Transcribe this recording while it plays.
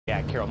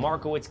Yeah, Carol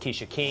Markowitz,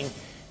 Quisha King,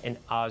 and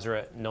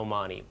Azra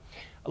Nomani.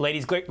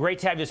 Ladies, great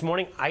to have you this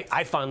morning.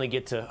 I finally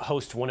get to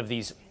host one of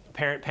these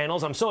parent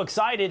panels. I'm so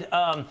excited.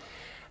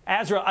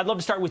 Azra, I'd love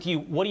to start with you.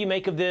 What do you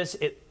make of this?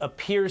 It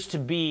appears to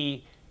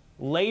be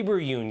labor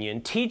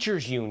union,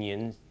 teachers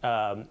union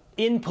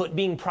input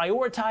being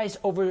prioritized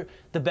over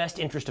the best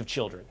interest of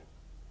children.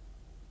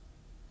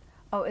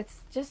 Oh,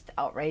 it's just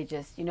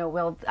outrageous. You know,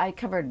 well, I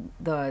covered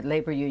the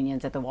labor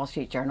unions at the Wall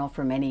Street Journal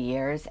for many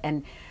years,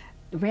 and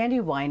Randi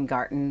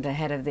Weingarten, the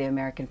head of the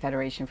American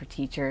Federation for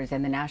Teachers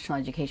and the National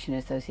Education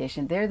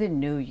Association, they're the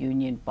new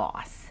union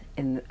boss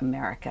in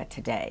America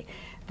today.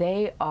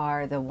 They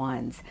are the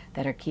ones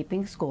that are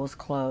keeping schools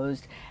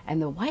closed,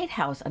 and the White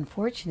House,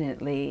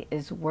 unfortunately,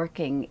 is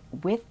working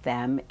with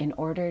them in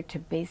order to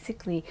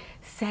basically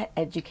set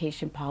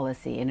education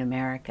policy in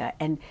America.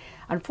 And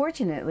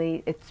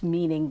unfortunately, it's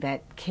meaning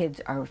that kids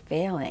are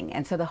failing.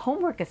 And so the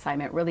homework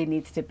assignment really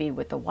needs to be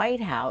with the White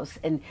House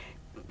and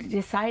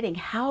deciding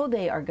how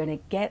they are going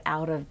to get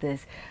out of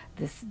this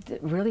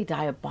really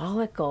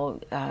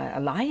diabolical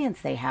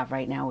alliance they have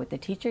right now with the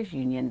teachers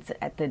unions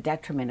at the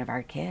detriment of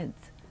our kids.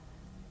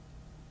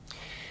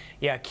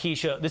 Yeah,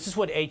 Quisha, this is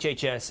what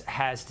HHS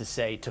has to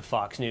say to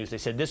Fox News. They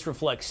said this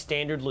reflects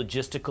standard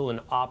logistical and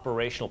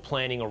operational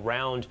planning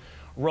around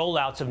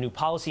rollouts of new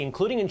policy,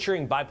 including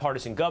ensuring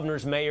bipartisan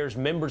governors, mayors,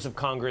 members of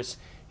Congress,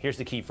 here's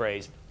the key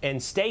phrase, and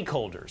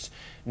stakeholders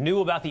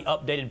knew about the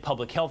updated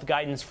public health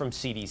guidance from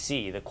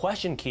CDC. The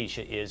question,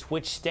 Quisha, is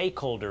which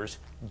stakeholders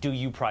do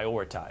you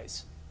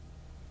prioritize?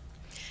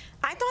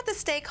 I thought the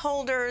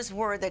stakeholders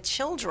were the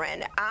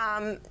children.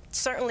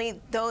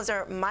 Certainly, those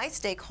are my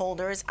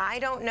stakeholders. I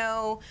don't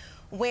know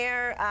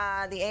where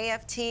the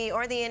AFT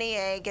or the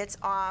NEA gets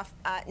off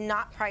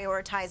not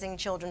prioritizing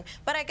children.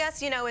 But I guess,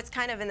 you know, it's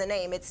kind of in the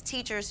name. It's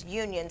teachers'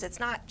 unions.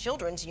 It's not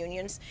children's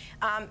unions.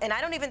 And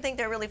I don't even think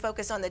they're really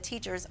focused on the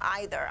teachers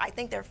either. I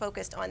think they're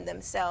focused on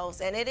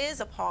themselves. And it is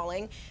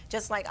appalling,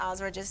 just like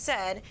Azra just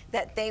said,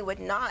 that they would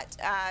not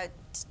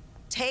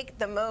take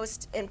the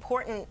most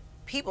important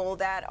people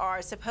that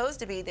are supposed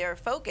to be their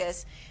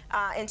focus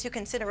into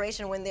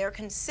consideration when they're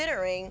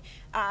considering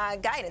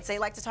guidance. They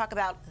like to talk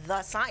about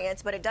the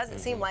science, but it doesn't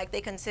seem like they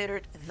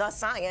considered the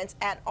science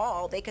at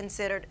all. They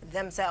considered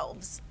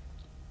themselves.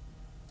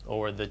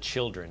 Or the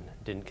children,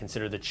 didn't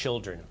consider the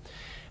children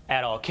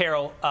at all.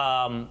 Carol,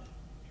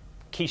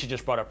 Quisha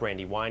just brought up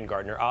Randi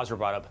Weingarten. Azra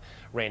brought up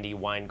Randi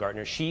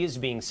Weingarten. She is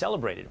being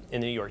celebrated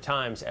in the New York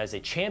Times as a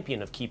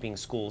champion of keeping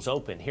schools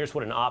open. Here's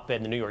what an op-ed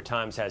in the New York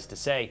Times has to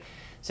say.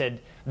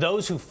 Said,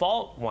 those who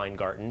fault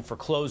Weingarten for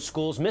closed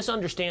schools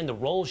misunderstand the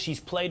role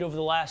she's played over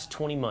the last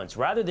 20 months.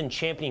 Rather than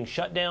championing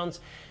shutdowns,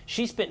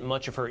 she spent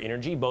much of her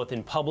energy, both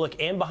in public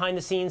and behind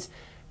the scenes,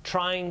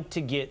 trying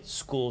to get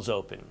schools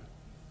open.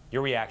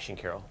 Your reaction,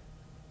 Carol?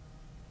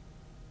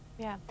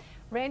 Yeah.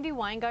 Randi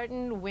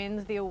Weingarten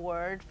wins the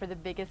award for the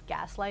biggest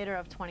gaslighter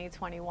of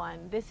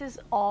 2021. This is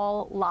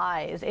all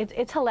lies.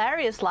 It's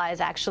hilarious lies,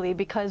 actually,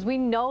 because we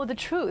know the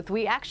truth.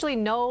 We actually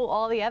know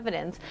all the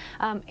evidence.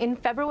 In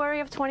February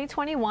of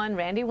 2021,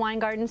 Randi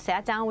Weingarten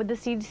sat down with the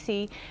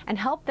CDC and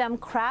helped them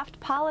craft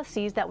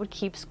policies that would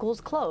keep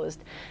schools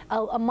closed.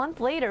 A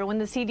month later, when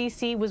the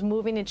CDC was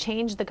moving to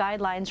change the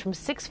guidelines from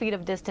 6 feet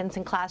of distance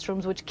in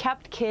classrooms, which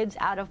kept kids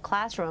out of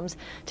classrooms,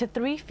 to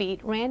 3 feet,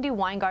 Randi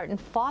Weingarten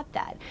fought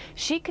that.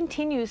 She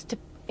continues to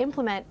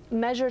implement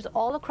measures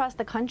all across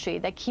the country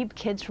that keep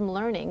kids from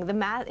learning.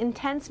 The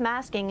intense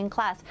masking in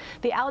class,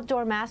 the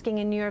outdoor masking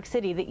in New York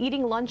City, the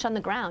eating lunch on the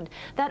ground,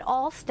 that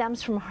all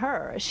stems from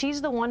her.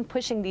 She's the one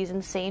pushing these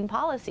insane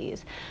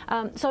policies.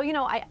 So, you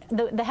know,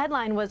 the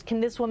headline was,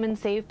 can this woman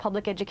save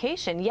public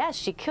education? Yes,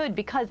 she could,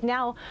 because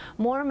now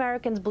more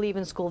Americans believe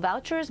in school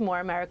vouchers,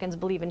 more Americans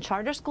believe in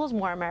charter schools,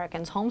 more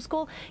Americans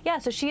homeschool. Yeah,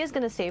 so she is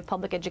going to save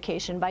public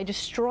education by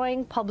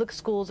destroying public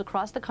schools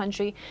across the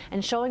country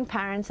and showing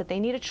parents that they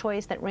need a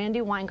choice, that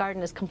Randi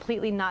Weingarten is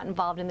completely not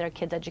involved in their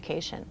kids'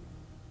 education.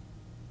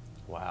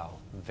 Wow,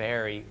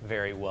 very,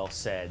 very well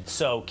said.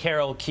 So,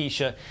 Carol,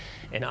 Quisha,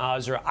 and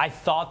Azra, I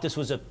thought this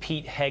was a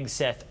Pete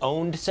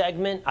Hegseth-owned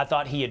segment. I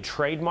thought he had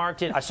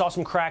trademarked it. I saw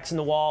some cracks in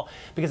the wall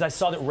because I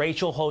saw that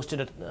Rachel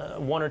hosted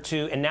one or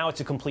two, and now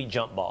it's a complete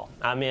jump ball.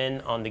 I'm in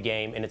on the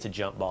game, and it's a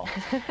jump ball.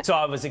 So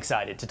I was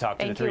excited to talk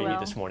to the three of you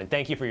this morning.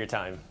 Thank you for your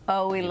time.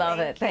 Oh, we love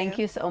it. Thank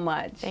you so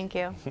much. Thank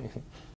you.